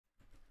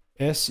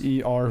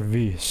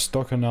SERV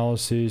stock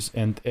analysis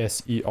and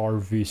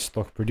SERV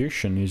stock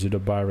prediction. Is it a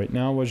buy right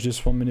now? Watch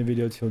this 1 minute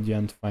video till the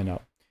end to find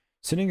out.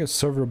 Sitting at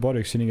Serve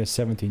Robotics, sitting at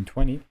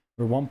 1720.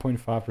 We're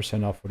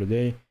 1.5% off for the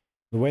day.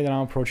 The way that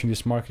I'm approaching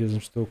this market is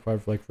I'm still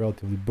quite like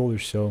relatively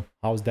bullish. So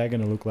how's that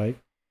gonna look like?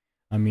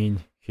 I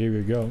mean, here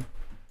we go.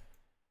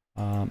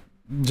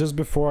 Just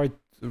before I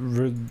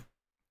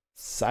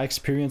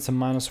experience a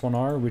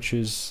 -1R, which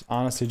is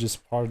honestly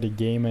just part of the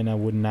game, and I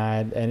wouldn't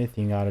add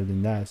anything other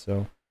than that.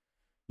 So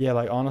yeah,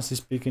 like honestly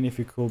speaking, if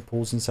it could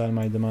pulls inside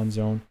my demand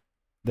zone,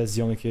 that's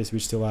the only case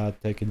which still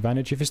I'd take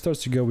advantage. If it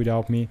starts to go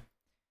without me,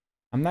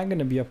 I'm not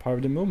gonna be a part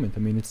of the movement. I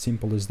mean, it's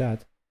simple as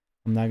that.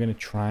 I'm not gonna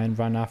try and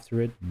run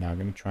after it. I'm not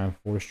gonna try and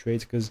force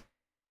trades, because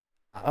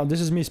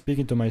this is me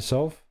speaking to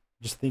myself,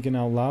 just thinking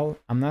out loud.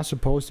 I'm not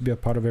supposed to be a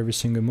part of every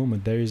single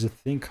movement. There is a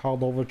thing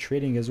called over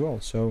trading as well.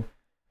 So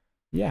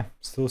yeah,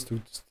 still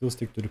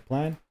stick to the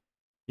plan.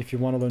 If you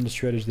want to learn the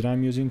strategy that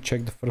I'm using,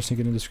 check the first link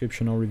in the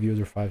description. All reviews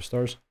are 5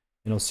 stars,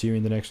 and I'll see you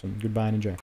in the next one. Goodbye and enjoy.